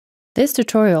This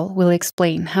tutorial will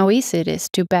explain how easy it is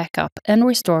to back up and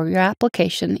restore your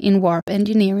application in Warp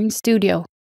Engineering Studio.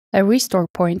 A restore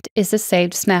point is a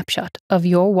saved snapshot of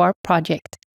your Warp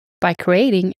project. By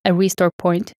creating a restore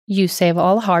point, you save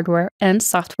all hardware and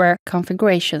software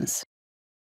configurations,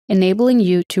 enabling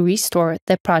you to restore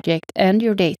the project and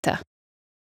your data.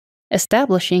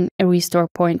 Establishing a restore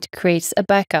point creates a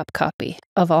backup copy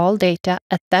of all data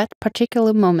at that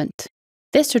particular moment.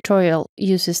 This tutorial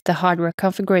uses the hardware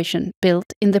configuration built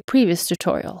in the previous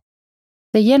tutorial.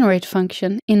 The generate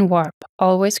function in Warp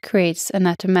always creates an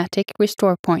automatic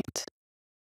restore point.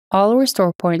 All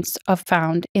restore points are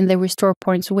found in the restore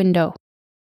points window.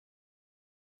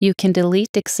 You can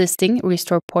delete existing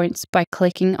restore points by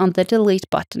clicking on the delete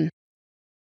button.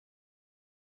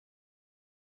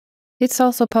 It's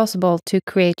also possible to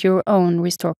create your own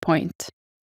restore point.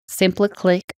 Simply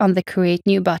click on the Create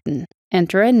New button,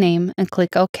 enter a name and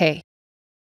click OK.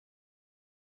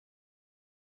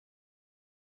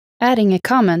 Adding a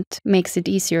comment makes it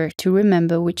easier to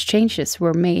remember which changes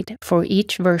were made for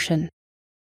each version.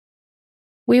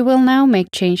 We will now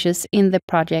make changes in the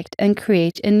project and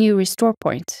create a new restore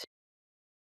point.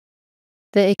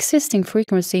 The existing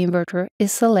frequency inverter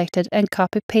is selected and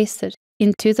copy-pasted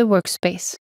into the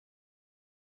workspace.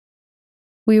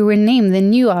 We rename the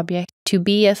new object to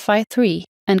BFI3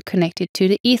 and connect it to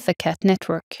the EtherCAT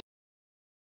network.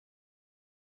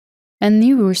 A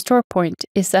new restore point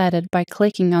is added by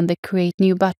clicking on the Create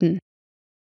New button.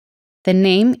 The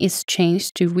name is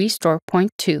changed to Restore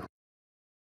Point 2.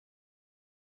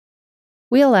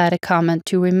 We'll add a comment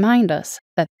to remind us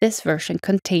that this version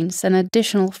contains an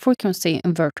additional frequency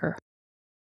inverter.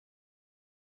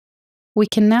 We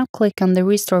can now click on the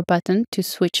Restore button to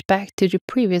switch back to the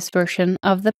previous version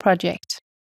of the project.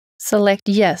 Select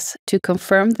Yes to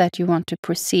confirm that you want to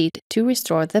proceed to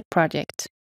restore the project.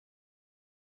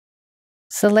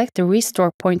 Select the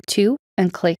Restore Point 2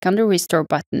 and click on the Restore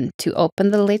button to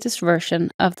open the latest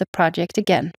version of the project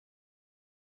again.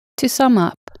 To sum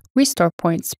up, restore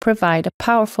points provide a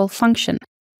powerful function,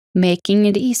 making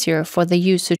it easier for the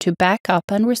user to back up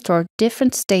and restore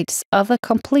different states of a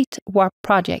complete Warp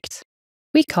project.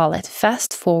 We call it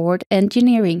fast-forward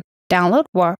engineering. Download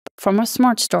Warp from our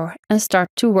smart store and start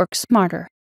to work smarter.